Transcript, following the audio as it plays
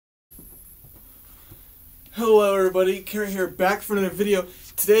Hello everybody, Kerry here, back for another video.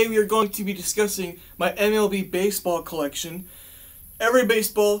 Today we are going to be discussing my MLB baseball collection. Every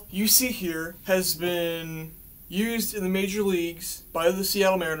baseball you see here has been used in the major leagues by the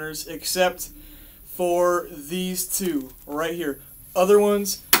Seattle Mariners except for these two right here. Other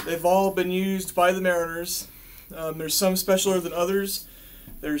ones, they've all been used by the Mariners. There's some specialer than others.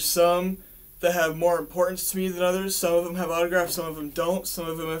 There's some that have more importance to me than others. Some of them have autographs, some of them don't. Some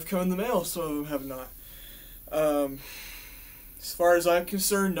of them have come in the mail, some of them have not. As far as I'm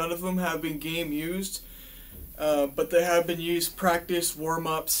concerned, none of them have been game used, but they have been used practice,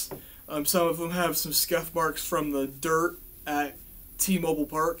 warm-ups. Some of them have some scuff marks from the dirt at T-Mobile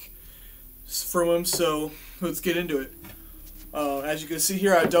Park from them, so let's get into it. As you can see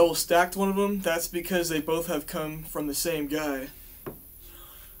here, I double stacked one of them. That's because they both have come from the same guy.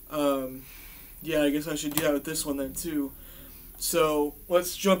 Yeah, I guess I should do that with this one then too. So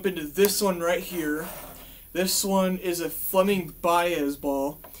let's jump into this one right here. This one is a Fleming Baez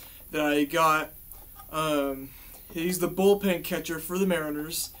ball that I got. He's the bullpen catcher for the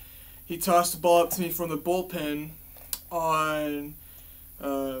Mariners. He tossed the ball up to me from the bullpen on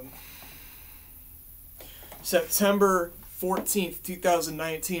September 14th,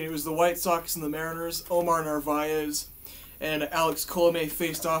 2019. It was the White Sox and the Mariners. Omar Narvaez and Alex Colomé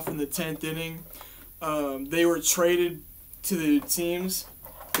faced off in the 10th inning. They were traded to the teams.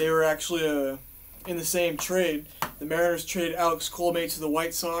 They were actually in the same trade. The Mariners traded Alex Colomé to the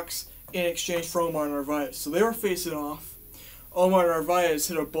White Sox in exchange for Omar Narvaez. So they were facing off. Omar Narvaez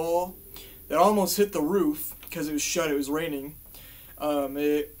hit a ball that almost hit the roof because it was shut, it was raining.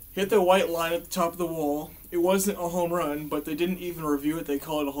 It hit the white line at the top of the wall. It wasn't a home run, but they didn't even review it. They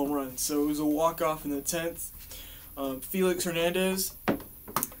called it a home run. So it was a walk-off in the 10th. Felix Hernandez.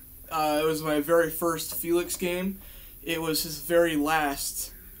 It was my very first Felix game. It was his very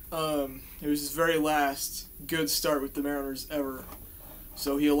last good start with the Mariners ever.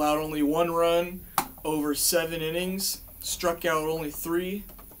 So he allowed only one run over 7 innings, struck out only 3,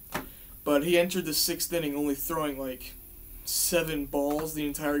 but he entered the 6th inning only throwing like 7 balls the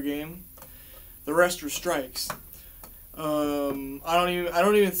entire game. The rest were strikes. I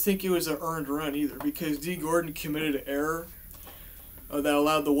don't even think it was an earned run either, because D. Gordon committed an error that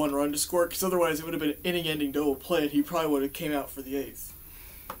allowed the 1 run to score, because otherwise it would have been an inning-ending double play, and he probably would have came out for the 8th.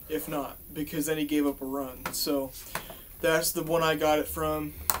 If not, because then he gave up a run. So that's the one I got it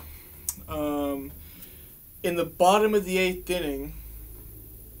from. In the bottom of the 8th inning,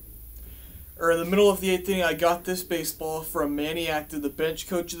 or in the middle of the 8th inning, I got this baseball from Manny Acta, the bench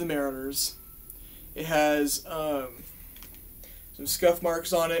coach of the Mariners. It has some scuff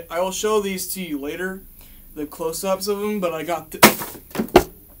marks on it. I will show these to you later, the close-ups of them, but I got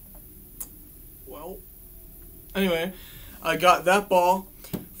anyway, I got that ball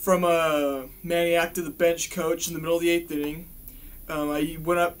from Manny Acta, the bench coach, in the middle of the 8th inning. I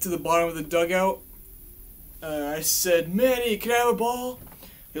went up to the bottom of the dugout. I said, "Manny, can I have a ball?"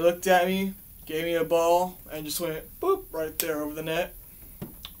 He looked at me, gave me a ball, and just went boop right there over the net,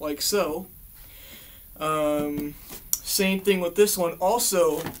 like so. Same thing with this one,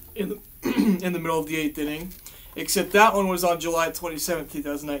 also in the in the middle of the 8th inning, except that one was on July 27th,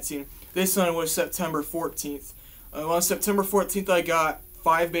 2019. This one was September 14th. On September 14th, I got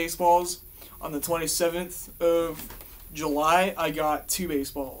 5 baseballs. On the 27th of July, I got 2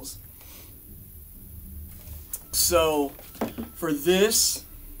 baseballs. So, for this,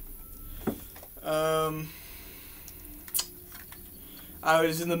 I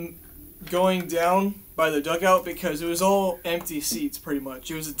was going down by the dugout because it was all empty seats pretty much.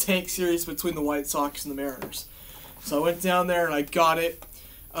 It was a tank series between the White Sox and the Mariners. So I went down there and I got it.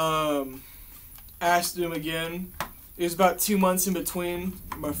 Asked him again. It was about 2 months in between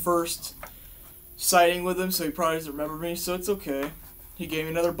my first sighting with him, so he probably doesn't remember me, so it's okay. He gave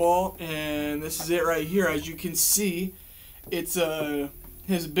me another ball, and this is it right here. As you can see, it's has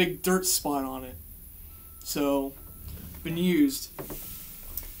a big dirt spot on it. So, been used.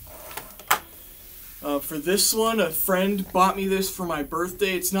 For this one, a friend bought me this for my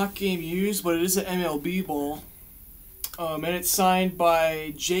birthday. It's not game used, but it is an MLB ball. And it's signed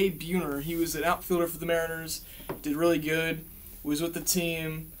by Jay Buhner. He was an outfielder for the Mariners. Did really good. Was with the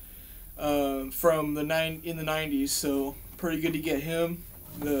team in the 90s, so pretty good to get him.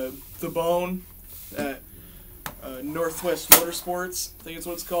 The Bone at Northwest Motorsports, I think it's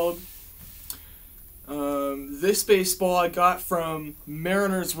what it's called. This baseball I got from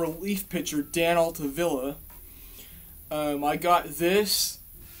Mariners relief pitcher Dan Altavilla. I got this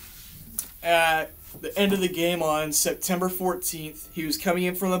at the end of the game on September 14th. He was coming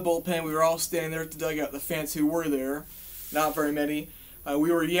in from the bullpen. We were all standing there at the dugout, the fans who were there. Not very many.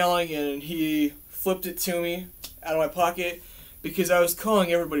 We were yelling, and he flipped it to me out of my pocket because I was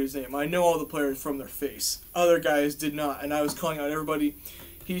calling everybody's name. I know all the players from their face. Other guys did not, and I was calling out everybody.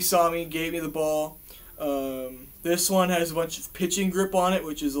 He saw me, gave me the ball. This one has a bunch of pitching grip on it,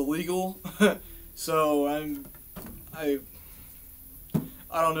 which is illegal. So I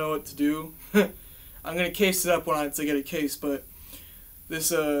don't know what to do. I'm gonna case it up when I get a case, but this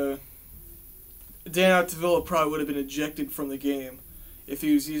Dan Altavilla probably would have been ejected from the game if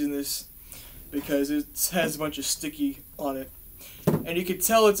he was using this because it has a bunch of sticky on it, and you can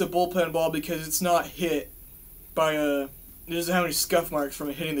tell it's a bullpen ball because it's not hit by it doesn't have any scuff marks from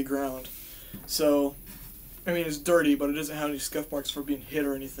it hitting the ground. So I mean, it's dirty, but it doesn't have any scuff marks for being hit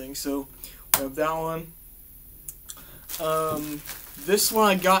or anything. So we have that one. This one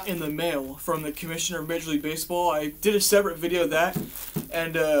I got in the mail from the commissioner of Major League Baseball. I did a separate video of that,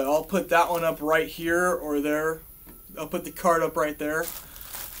 and I'll put that one up right here or there. I'll put the card up right there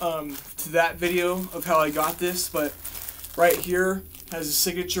to that video of how I got this. But right here has a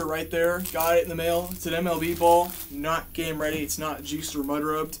signature right there. Got it in the mail. It's an MLB ball, not game ready. It's not juiced or mud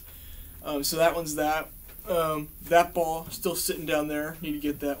rubbed. So that one's that. That ball still sitting down there. Need to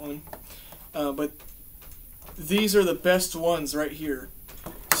get that one. But these are the best ones right here.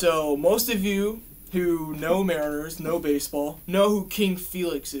 So most of you who know Mariners, know baseball, know who King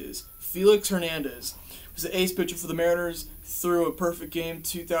Felix is. Felix Hernandez was the ace pitcher for the Mariners. Threw a perfect game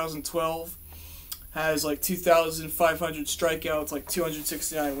 2012. Has like 2,500 strikeouts, like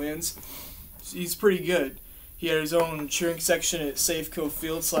 269 wins. So he's pretty good. He had his own cheering section at Safeco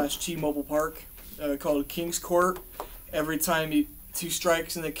Field / T-Mobile Park called King's Court. Every time he 2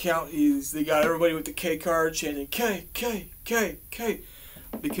 strikes in the count, they got everybody with the K card chanting K, K, K, K,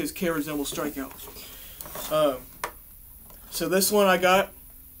 because K resembles strikeout. So this one I got,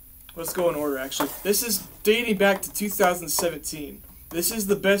 let's go in order actually. This is dating back to 2017. This is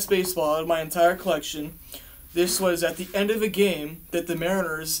the best baseball out of my entire collection. This was at the end of a game that the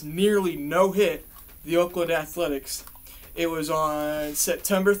Mariners nearly no-hit the Oakland Athletics. It was on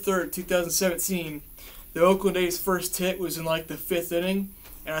September 3rd, 2017. The Oakland A's first hit was in like the 5th inning,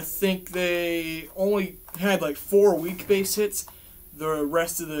 and I think they only had like 4 weak base hits the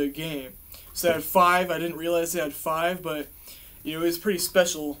rest of the game. So they had 5. I didn't realize they had 5, but it was pretty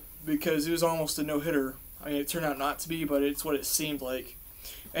special because it was almost a no-hitter. I mean, it turned out not to be, but it's what it seemed like.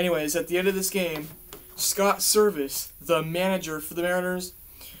 Anyways, at the end of this game, Scott Service, the manager for the Mariners,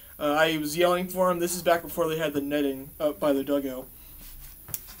 I was yelling for him. This is back before they had the netting up by the dugout.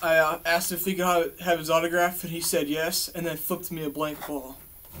 I asked if he could have his autograph, and he said yes, and then flipped me a blank ball.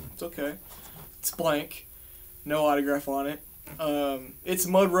 It's okay. It's blank. No autograph on it. It's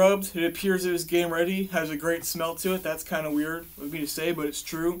mud rubbed. It appears it was game ready. Has a great smell to it. That's kind of weird of me to say, but it's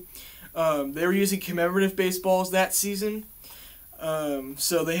true. They were using commemorative baseballs that season.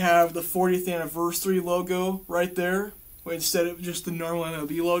 So they have the 40th anniversary logo right there instead of just the normal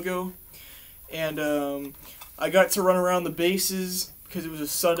MLB logo. And I got to run around the bases because it was a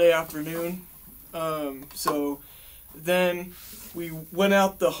Sunday afternoon. So then we went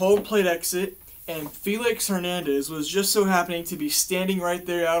out the home plate exit, and Felix Hernandez was just so happening to be standing right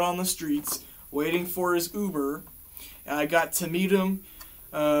there out on the streets waiting for his Uber. And I got to meet him.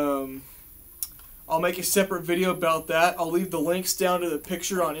 I'll make a separate video about that. I'll leave the links down to the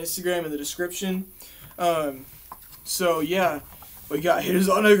picture on Instagram in the description. So yeah, we got his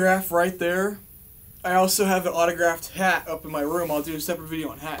autograph right there. I also have an autographed hat up in my room. I'll do a separate video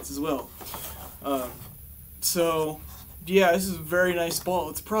on hats as well. So yeah, this is a very nice ball.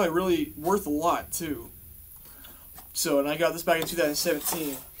 It's probably really worth a lot too. So, and I got this back in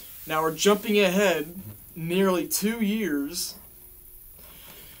 2017. Now we're jumping ahead nearly 2 years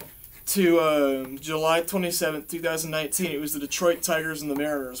to July 27th, 2019. It was the Detroit Tigers and the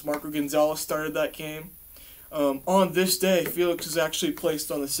Mariners. Marco Gonzalez started that game. On this day, Felix was actually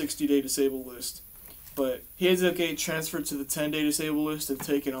placed on the 60-day disabled list. But he ended up getting transferred to the 10-day disabled list and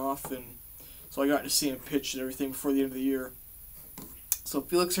taken off. And so I got to see him pitch and everything before the end of the year. So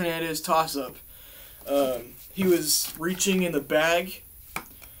Felix Hernandez, toss-up. He was reaching in the bag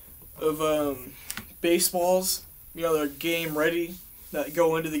of baseballs. They're game ready that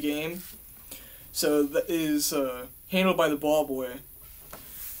go into the game. So that is handled by the ball boy.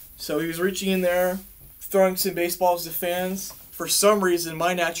 So he was reaching in there, throwing some baseballs to fans. For some reason,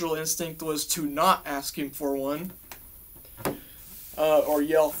 my natural instinct was to not ask him for one or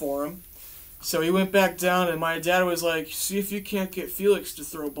yell for him. So he went back down, and my dad was like, see if you can't get Felix to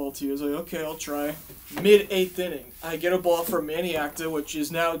throw a ball to you. I was like, okay, I'll try. Mid-8th inning, I get a ball from Manny Acta, which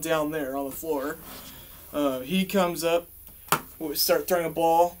is now down there on the floor. He comes up, we start throwing a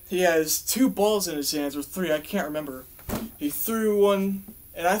ball. He has 2 balls in his hands, or 3, I can't remember. He threw one,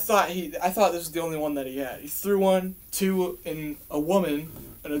 and I thought this was the only one that he had. He threw one to a woman,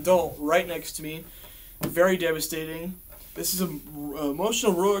 an adult, right next to me. Very devastating. This is an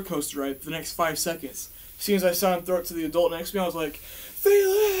emotional roller coaster ride for the next 5 seconds. As soon as I saw him throw it to the adult next to me, I was like,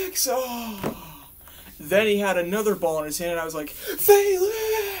 Felix! Oh! Then he had another ball in his hand, and I was like,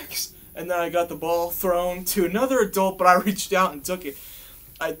 Felix! And then I got the ball thrown to another adult, but I reached out and took it.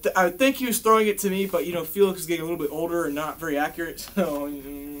 I think he was throwing it to me, but, you know, Felix is getting a little bit older and not very accurate. So,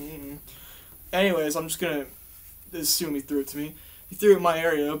 anyways, I'm just going to assume he threw it to me. He threw it in my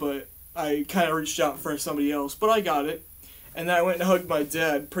area, but I kind of reached out in front of somebody else. But I got it. And then I went and hugged my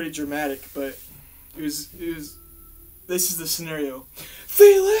dad. Pretty dramatic, but it was. This is the scenario.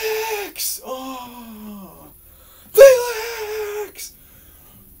 Felix! Oh! Felix!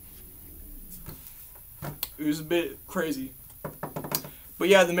 It was a bit crazy. But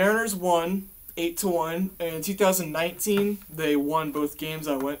yeah, the Mariners won 8-1, and in 2019 they won both games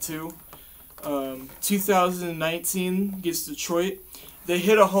I went to. 2019 against Detroit, they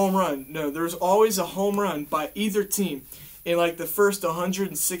hit a home run. No, there's always a home run by either team in like the first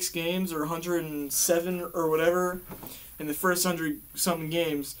 106 games or 107 or whatever. In the first 100-something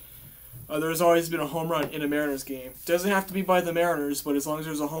games, there's always been a home run in a Mariners game. Doesn't have to be by the Mariners, but as long as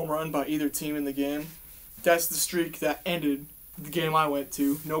there's a home run by either team in the game, that's the streak that ended the game I went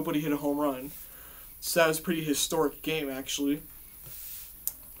to. Nobody hit a home run. So that was a pretty historic game, actually.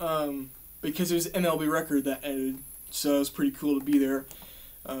 Because it was an MLB record that ended. So it was pretty cool to be there.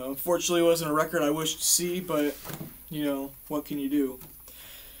 Unfortunately, it wasn't a record I wished to see, but, you know, what can you do?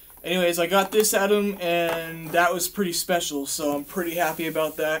 Anyways, I got this at him, and that was pretty special, so I'm pretty happy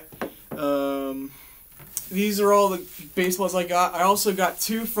about that. These are all the baseballs I got. I also got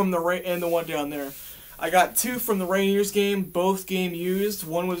 2 from the and the one down there. I got 2 from the Rainiers game, both game used.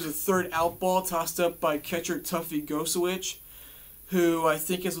 One was a third out ball tossed up by catcher Tuffy Gosewich, who I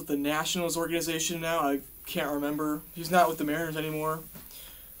think is with the Nationals organization now. I can't remember. He's not with the Mariners anymore.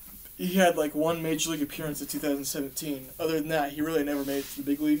 He had like 1 Major League appearance in 2017. Other than that, he really never made it to the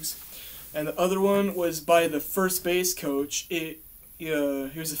big leagues. And the other one was by the first base coach. It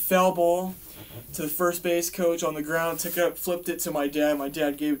was a foul ball to the first base coach on the ground, took it up, flipped it to my dad. My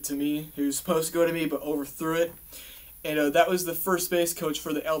dad gave it to me. He was supposed to go to me, but overthrew it. And that was the first base coach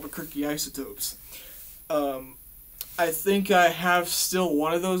for the Albuquerque Isotopes. I think I have still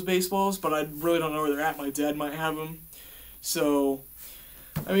one of those baseballs, but I really don't know where they're at. My dad might have them. So,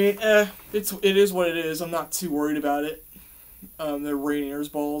 I mean, it is what it is. I'm not too worried about it. They're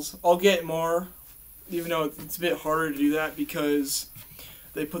Rainiers balls. I'll get more, even though it's a bit harder to do that because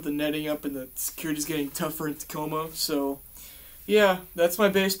they put the netting up and the security's getting tougher in Tacoma. So, yeah, that's my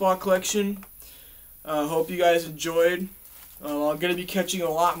baseball collection. Hope you guys enjoyed. I'm going to be catching a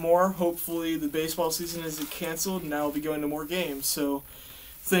lot more. Hopefully the baseball season isn't canceled and I'll be going to more games. So,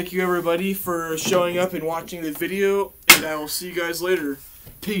 thank you everybody for showing up and watching the video, and I will see you guys later.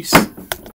 Peace.